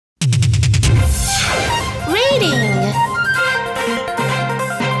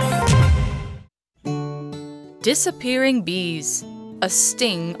Disappearing bees, a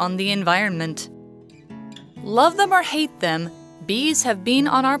sting on the environment. Love them or hate them, bees have been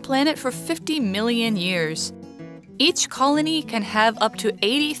on our planet for 50 million years. Each colony can have up to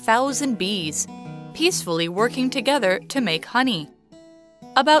 80,000 bees, peacefully working together to make honey.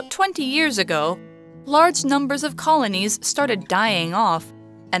 About 20 years ago, large numbers of colonies started dying off,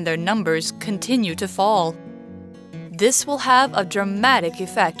 and their numbers continue to fall. This will have a dramatic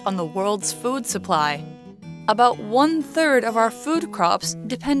effect on the world's food supply. About 1/3 of our food crops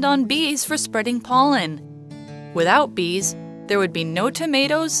depend on bees for spreading pollen. Without bees, there would be no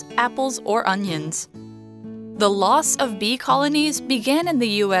tomatoes, apples, or onions. The loss of bee colonies began in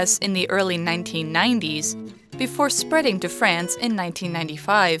the US in the early 1990s, before spreading to France in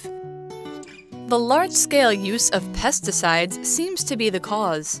 1995. The large-scale use of pesticides seems to be the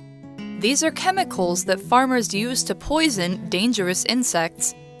cause. These are chemicals that farmers use to poison dangerous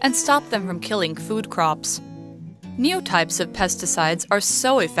insects and stop them from killing food crops. New types of pesticides are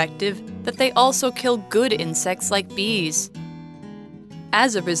so effective that they also kill good insects like bees.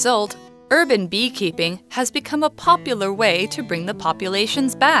 As a result, urban beekeeping has become a popular way to bring the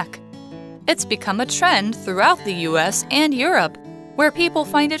populations back. It's become a trend throughout the US and Europe, where people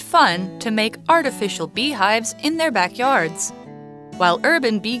find it fun to make artificial beehives in their backyards. While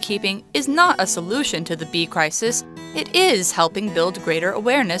urban beekeeping is not a solution to the bee crisis, it is helping build greater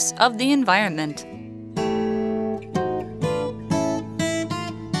awareness of the environment.